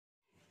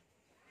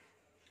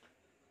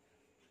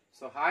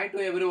So hi to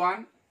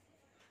everyone.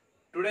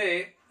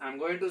 Today I am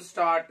going to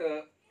start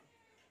to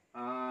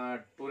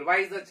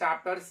revise the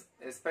chapters,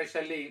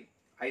 especially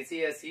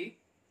ICSE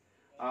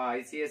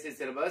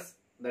syllabus,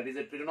 that is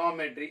a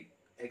trigonometry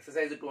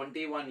exercise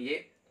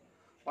 21A.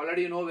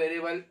 Already you know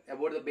very well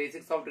about the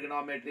basics of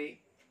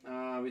trigonometry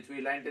which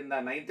we learnt in the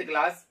 9th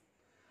class.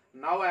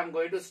 Now I am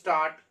going to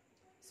start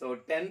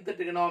 10th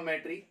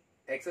trigonometry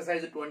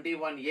exercise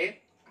 21A.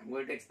 I am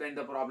going to explain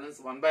the problems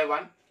one by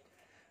one.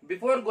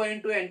 Before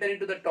going to enter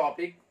into the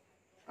topic,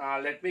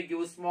 let me give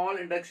a small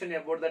introduction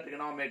about the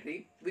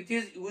trigonometry, which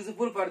is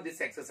useful for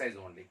this exercise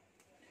only.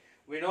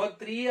 We know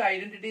three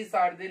identities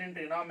are there in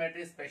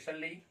trigonometry,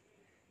 especially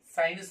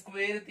sin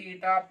square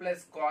theta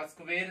plus cos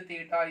square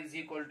theta is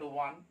equal to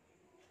 1,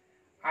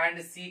 and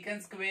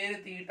secant square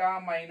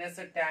theta minus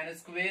tan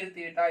square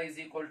theta is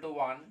equal to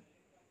 1,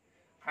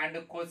 and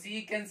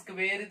cosecant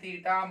square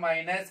theta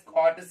minus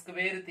cot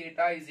square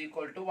theta is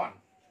equal to 1.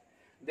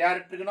 They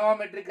are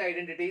trigonometric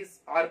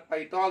identities or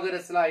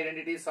Pythagoras law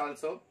identities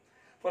also.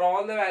 For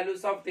all the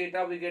values of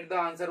theta, we get the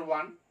answer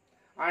 1.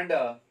 And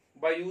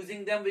by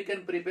using them, we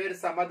can prepare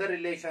some other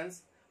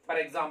relations. For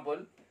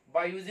example,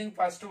 by using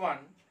first one,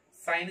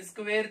 sin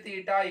square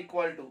theta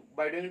equal to,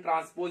 by doing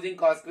transposing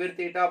cos square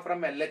theta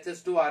from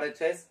LHS to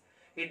RHS,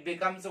 it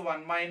becomes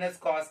 1 minus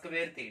cos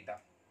square theta.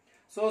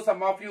 So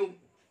some of you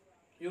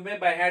may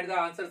by heart the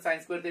answer sin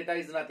square theta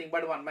is nothing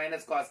but 1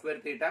 minus cos square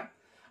theta.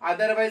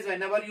 Otherwise,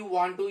 whenever you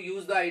want to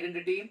use the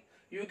identity,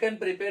 you can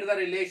prepare the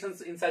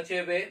relations in such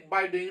a way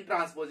by doing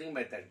transposing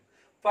method.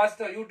 First,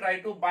 you try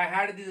to by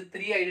heart these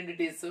three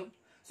identities.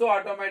 So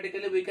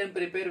automatically we can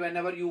prepare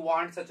whenever you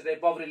want such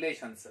type of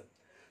relations.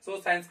 So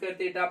sin square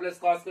theta plus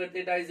cos square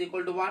theta is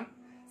equal to 1.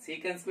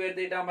 Secant square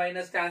theta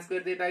minus tan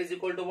square theta is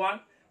equal to 1.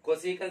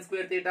 Cosecant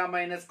square theta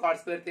minus cot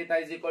square theta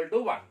is equal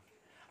to 1.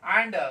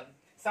 And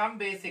some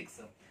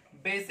basics.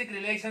 Basic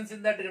relations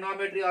in the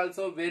trigonometry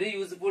also very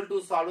useful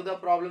to solve the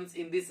problems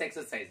in this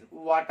exercise.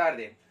 What are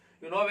they?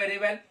 You know very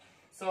well.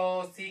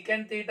 So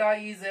secant theta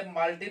is a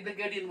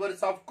multiplicative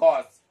inverse of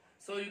cos.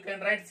 So you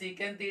can write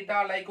secant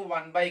theta like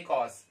 1 by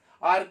cos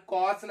or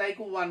cos like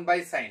 1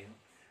 by sin.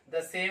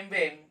 The same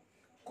way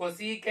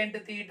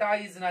cosecant theta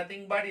is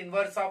nothing but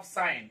inverse of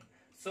sin.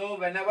 So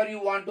whenever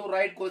you want to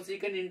write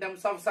cosecant in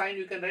terms of sin,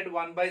 you can write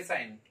 1 by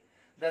sin.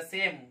 The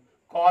same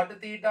cot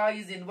theta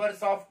is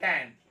inverse of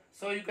tan.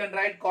 So you can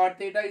write cot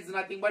theta is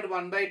nothing but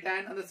 1 by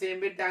tan, and the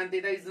same way tan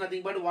theta is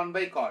nothing but 1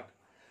 by cot.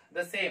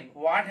 The same,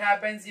 what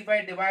happens if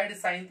I divide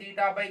sin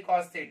theta by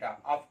cos theta?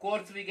 Of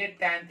course we get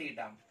tan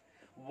theta.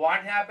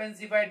 What happens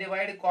if I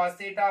divide cos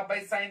theta by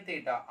sin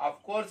theta?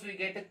 Of course we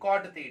get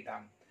cot theta.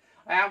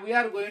 And we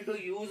are going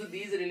to use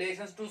these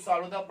relations to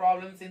solve the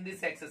problems in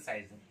this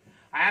exercise.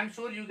 I am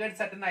sure you get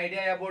certain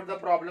idea about the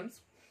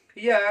problems.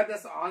 Here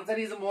the answer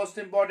is most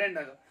important.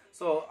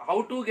 So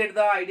how to get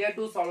the idea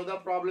to solve the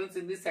problems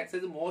in this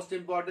exercise is most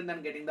important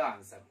than getting the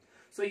answer.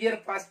 So here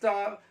first,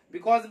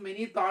 because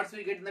many thoughts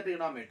we get in the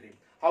trigonometry,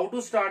 how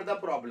to start the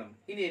problem.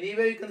 In any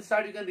way you can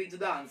start, you can reach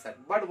the answer.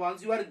 But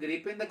once you are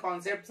gripping the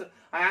concepts,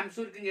 I am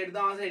sure you can get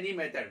the answer any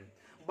method.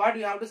 But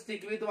you have to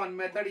stick with one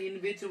method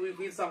in which we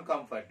feel some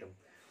comfort.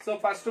 So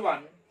first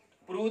one,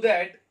 prove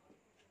that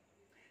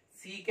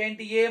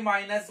secant A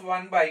minus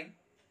 1 by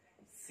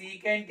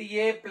secant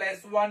A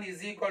plus 1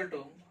 is equal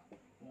to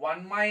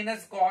 1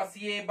 minus cos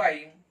A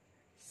by,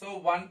 so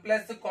 1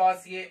 plus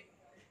cos A.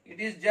 It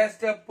is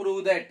just a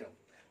prove that.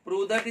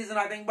 Prove that is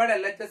nothing but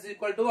LHS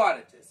equal to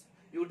RHS.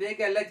 You take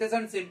LHS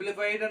and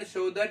simplify it and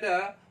show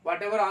that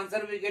whatever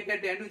answer we get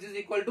at the end which is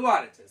equal to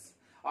RHS.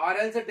 Or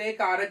else take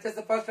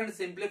RHS first and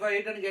simplify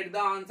it and get the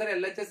answer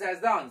LHS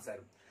as the answer.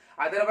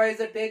 Otherwise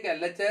take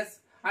LHS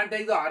and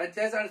take the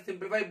RHS and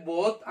simplify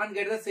both and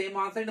get the same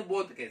answer in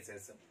both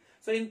cases.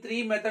 So in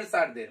three methods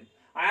are there.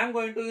 I am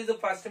going to use the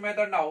first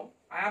method now.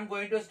 I am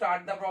going to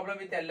start the problem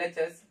with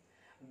LHS.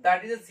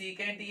 That is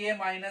secant A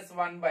minus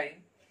 1 by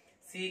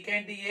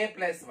secant A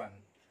plus 1.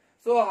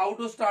 So how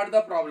to start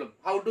the problem?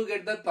 How to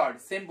get the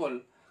thought?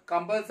 Simple.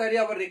 Compulsory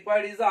our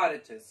required is the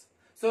RHS.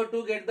 So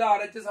to get the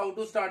RHS, how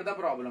to start the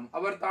problem?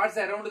 Our thoughts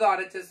around the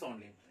RHS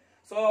only.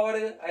 So our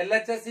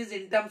LHS is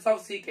in terms of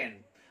secant,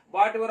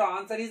 but our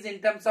answer is in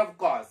terms of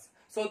cos.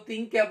 So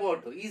think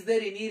about, is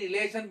there any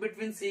relation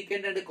between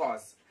secant and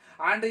cos?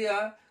 And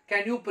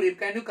can you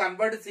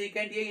convert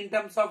secant A in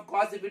terms of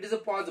cos if it is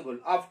possible?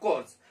 Of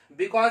course,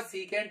 because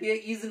secant A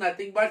is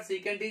nothing but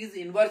secant A is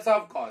inverse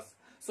of cos.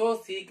 So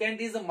secant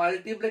is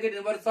multiplicative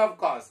inverse of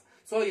cos.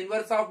 So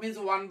inverse of means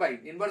 1 by.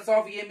 Inverse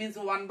of A means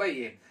 1 by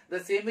A. The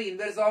same way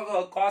inverse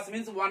of cos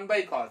means 1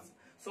 by cos.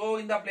 So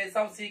in the place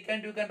of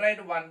secant you can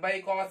write 1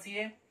 by cos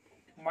A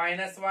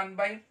minus 1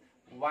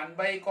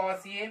 by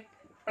cos A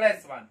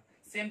plus 1.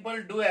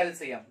 Simple, do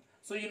LCM.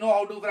 So you know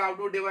how to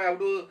divide, how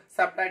to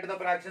subtract the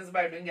fractions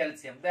by doing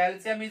LCM. The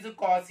LCM is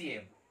cos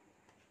A.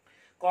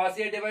 Cos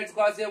A divides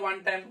cos A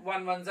 1 time,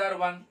 1 ones are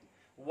 1.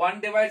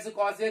 1 divides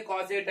cos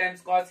A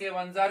times cos A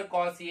ones are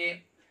cos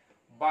A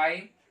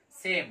by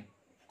same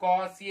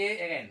cos A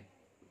again.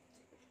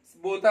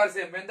 Both are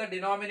same. When the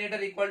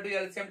denominator equal to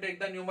LCM, take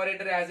the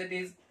numerator as it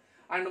is,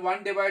 and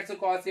 1 divides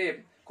cos A.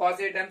 cos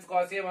A times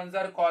cos A, ones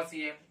are cos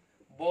A.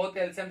 Both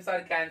LCMs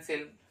are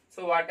cancelled.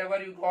 So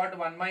whatever you got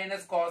 1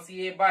 minus cos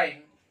A by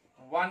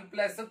 1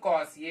 plus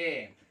cos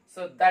A.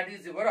 So that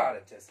is your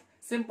RHS.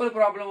 Simple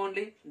problem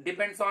only.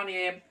 Depends on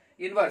A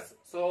inverse.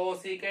 So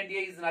secant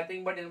A is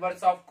nothing but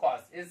inverse of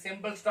cos. It's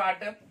simple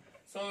starter.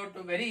 So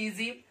to very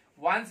easy.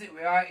 Once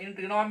in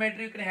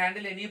trigonometry you can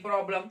handle any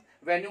problem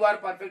when you are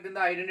perfect in the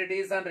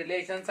identities and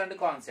relations and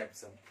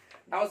concepts.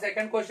 Now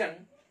second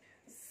question.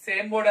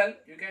 Same model.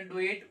 You can do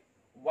it.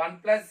 1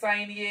 plus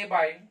sin A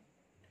by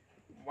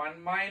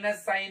 1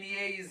 minus sin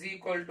A is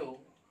equal to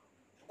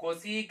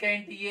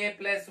cosecant A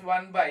plus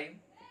 1 by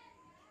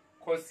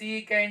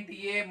cosecant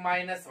A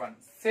minus 1.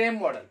 Same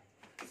model.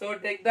 So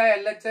take the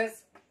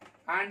LHS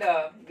and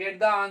get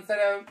the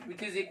answer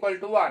which is equal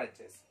to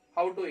RHS.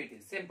 How to it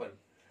is? Simple.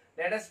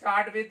 Let us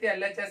start with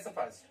LHS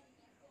first.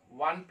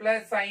 1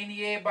 plus sin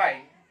A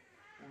by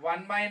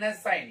 1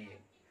 minus sin A.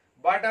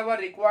 But our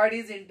required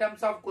is in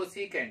terms of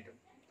cosecant.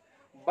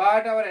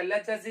 But our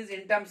LHS is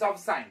in terms of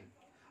sine.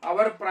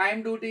 Our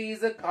prime duty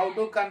is how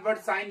to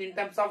convert sine in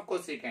terms of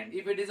cosecant.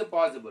 If it is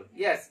possible.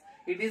 Yes,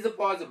 it is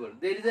possible.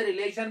 There is a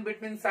relation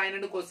between sine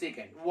and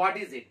cosecant. What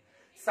is it?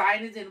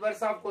 Sine is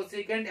inverse of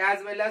cosecant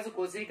as well as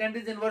cosecant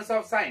is inverse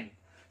of sine.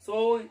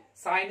 So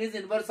sine is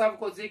inverse of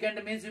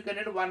cosecant means you can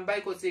get 1 by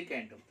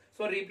cosecant.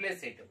 So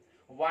replace it.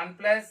 1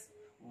 plus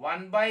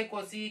 1 by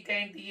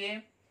cosecant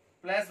A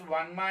plus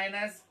 1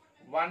 minus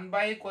 1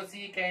 by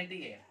cosecant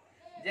A.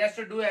 Just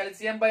do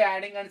LCM by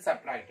adding and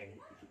subtracting.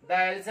 The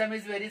LCM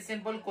is very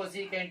simple.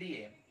 Cosecant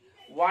A.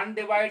 1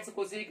 divides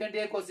cosecant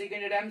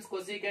A times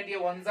cosecant A.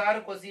 Ones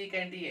are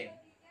cosecant A.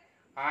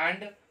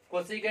 And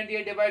cosecant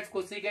A divides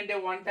cosecant A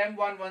 1 time.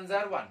 1 ones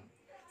are 1.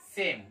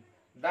 Same.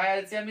 The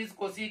LCM is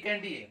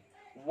cosecant A.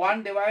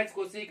 1 divides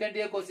cosecant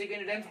A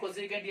times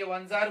cosecant A.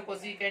 Ones are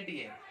cosecant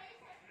A.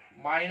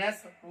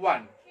 Minus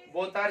 1.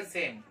 Both are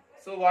same.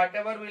 So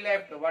whatever we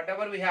left,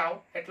 whatever we have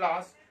at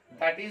last,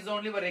 that is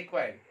only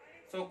required.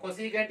 So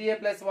cosecant A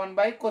plus 1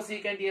 by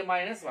cosecant A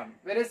minus 1.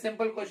 Very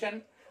simple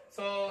question.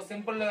 So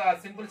simple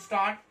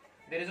start.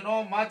 There is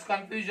no much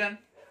confusion.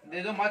 There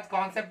is no much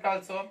concept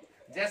also.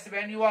 Just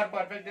when you are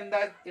perfect in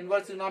the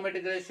inverse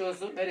trigonometric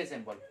ratios, very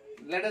simple.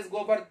 Let us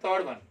go for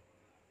third one.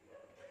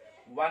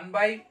 1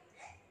 by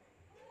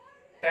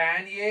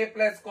tan A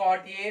plus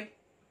cot A.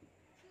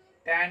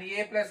 Tan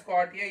A plus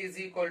cot A is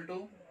equal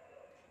to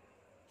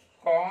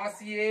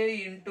cos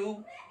A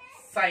into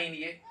sin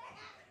A.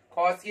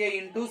 Cos A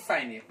into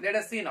sin A. Let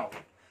us see now.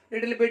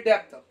 Little bit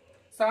depth.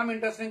 Some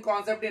interesting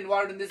concept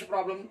involved in this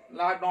problem,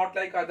 not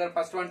like other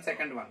first one,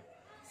 second one.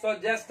 So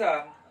just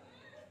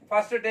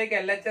first take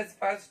LHS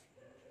first.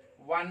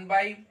 1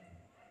 by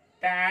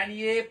tan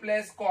A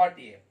plus cot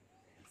A.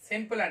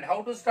 Simple. And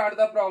how to start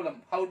the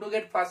problem? How to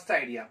get first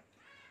idea?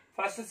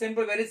 First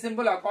simple, very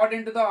simple.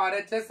 According to the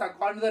RHS,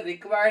 according to the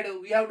required,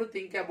 we have to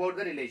think about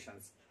the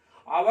relations.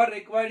 Our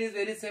required is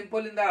very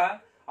simple. In the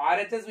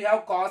RHS we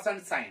have cos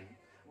and sine.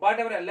 But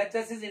our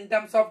LHS is in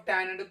terms of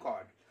tan and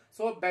cot.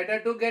 So better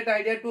to get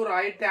idea to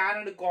write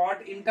tan and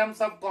cot in terms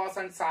of cos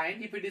and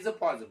sine if it is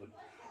possible.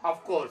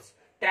 Of course,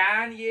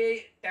 tan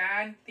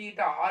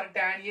theta or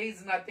tan A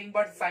is nothing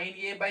but sin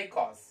A by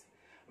cos.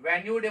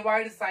 When you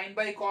divide sine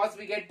by cos,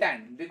 we get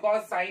tan.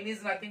 Because sine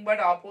is nothing but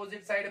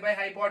opposite side by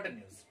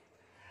hypotenuse.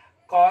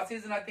 Cos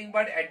is nothing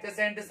but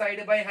adjacent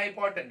side by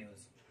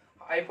hypotenuse.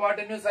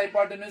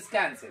 Hypotenuse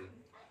cancel.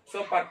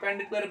 So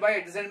perpendicular by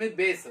adjacent with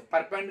base.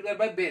 Perpendicular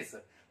by base.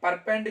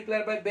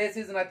 Perpendicular by base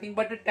is nothing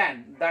but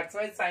tan. That's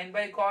why sine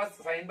by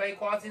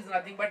cos is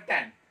nothing but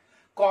tan.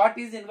 Cot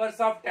is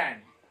inverse of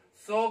tan.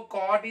 So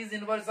cot is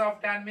inverse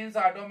of tan means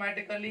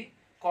automatically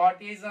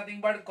cot A is nothing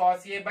but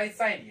cos A by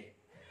sin A.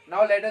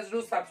 Now let us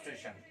do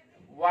substitution.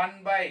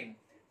 1 by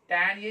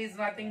tan A is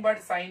nothing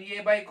but sin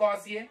A by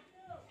cos A.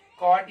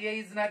 Cot A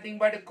is nothing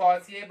but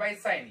cos A by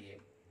sin A.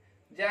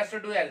 Just do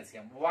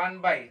LCM. 1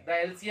 by, the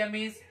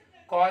LCM is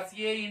cos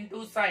A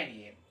into sin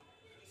A.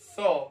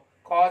 So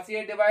cos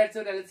A divides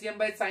your LCM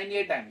by sin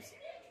A times.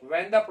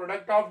 When the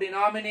product of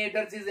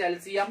denominators is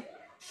LCM,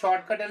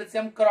 shortcut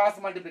LCM cross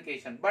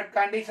multiplication. But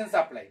conditions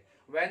apply.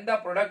 When the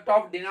product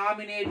of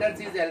denominators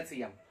is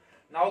LCM.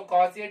 Now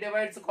cos A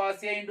divides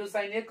cos A into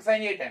sin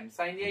A times.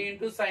 Sin A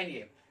into sin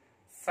A.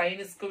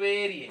 Sin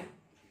square A.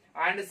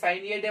 And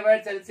sin A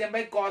divides LCM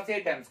by cos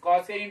A times.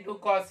 Cos A into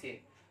cos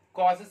A.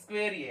 Cos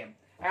square A.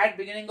 At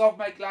beginning of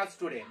my class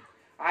today,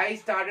 I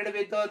started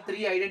with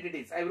 3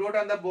 identities. I wrote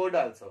on the board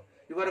also.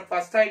 Your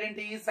first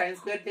identity is sin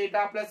square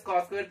theta plus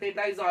cos square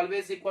theta is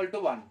always equal to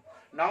 1.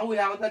 Now we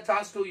have the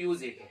chance to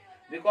use it.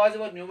 Because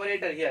your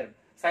numerator here,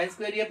 sin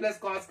square A plus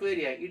cos square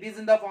A, it is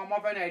in the form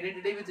of an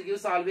identity which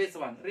gives always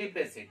 1.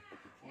 Replace it.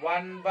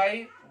 1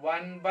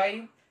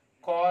 by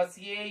cos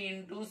A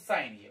into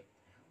sin A.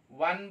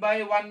 1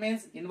 by 1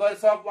 means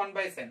inverse of 1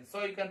 by sin.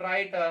 So you can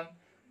write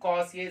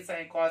cos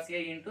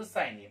A into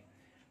sin A.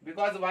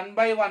 Because 1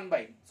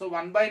 by. So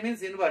 1 by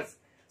means inverse.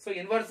 So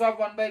inverse of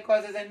 1 by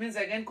cos A sin means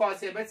again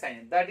cos A by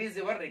sin. That is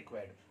your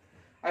required.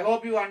 I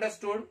hope you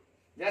understood.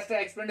 Just I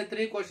explained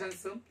 3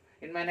 questions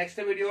in my next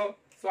video.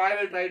 So I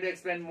will try to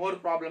explain more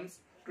problems.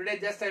 Today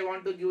just I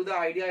want to give the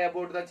idea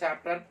about the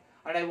chapter,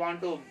 and I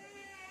want to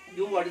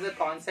give what is the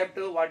concept,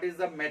 what is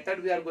the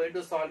method we are going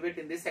to solve it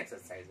in this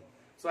exercise.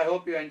 So I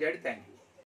hope you enjoyed. Thank you.